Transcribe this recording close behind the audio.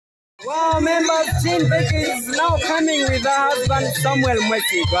Wow, members, Jane Becky is now coming with her husband Samuel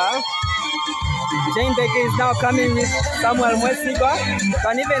Mwesigwa. Jane Becky is now coming with Samuel Mwesigwa. You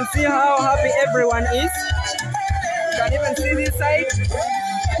can even see how happy everyone is. You can even see this side.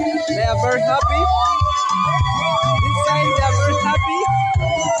 They are very happy. This side, they are very happy.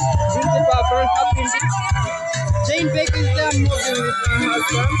 These people are very happy indeed. Jane Becky is there moving with her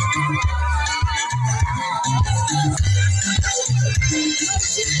husband.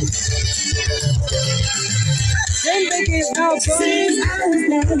 Jane Becky is now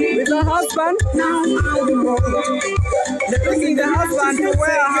going with her husband. They're taking the husband to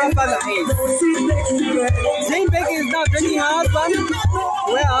where her father is. Jane Becky is now taking her husband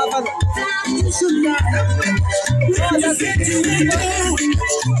where her father is.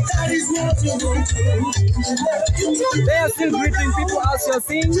 They are still greeting people as you're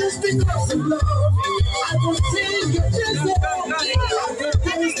seeing.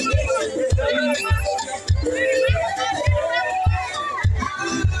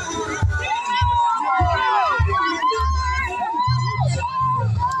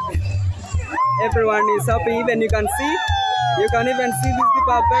 Everyone is happy, even you can even see these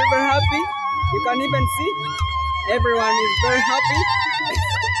people are very, very happy. You can even see everyone is very happy.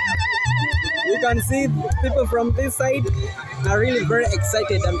 You can see people from this side are really very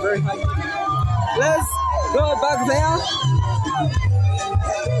excited and very happy. Let's go back there.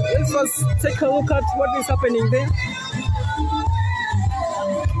 Let's first take a look at what is happening there.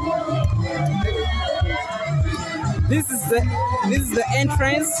 This is the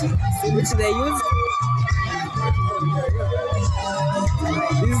entrance which they use.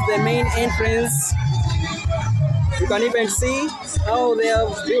 This is the main entrance. You can even see how they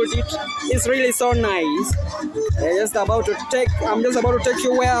have built it. It's really so nice. I'm just about to take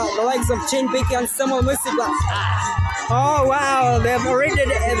you where the likes of Jane Becky and Samuel Mwesigwa. Oh wow, they have already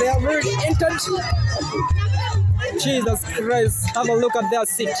entered. Jesus Christ, have a look at their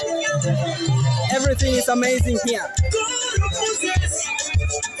seat. Everything is amazing here.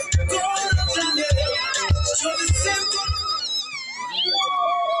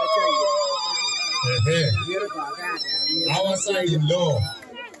 Our son-in-law,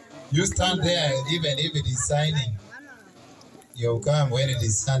 you stand there even if it is signing. You come when it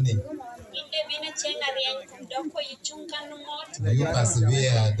is standing. You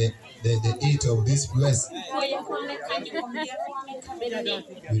persevere the heat of this place.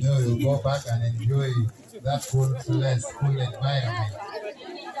 You know, you go back and enjoy that cool place, cool environment.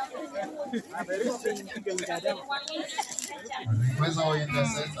 And request our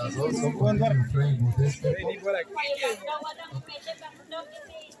intercessors also continue praying for this people.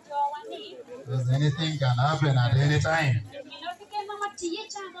 Because anything can happen at any time.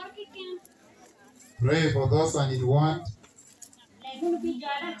 Pray for those who need want,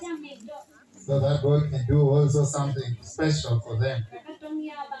 so that God can do also something special for them.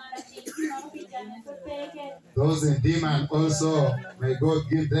 Those in demand also, may God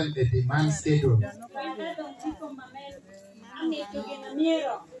give them a demand schedule.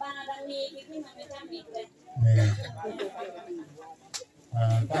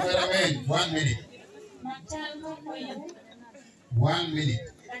 Cameraman, 1 minute. 1 minute.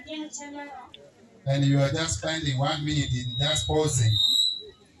 And you are just spending 1 minute in just pausing.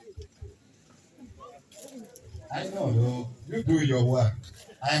 I know, though. You do your work.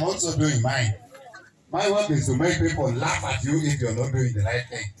 I am also doing mine. My work is to make people laugh at you if you're not doing the right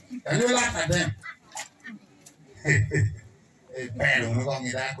thing. Can you laugh at them?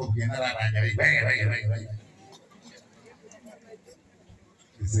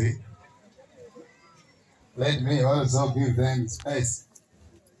 You see? Let me also give them space.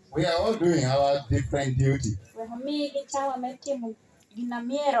 We are all doing our different duty.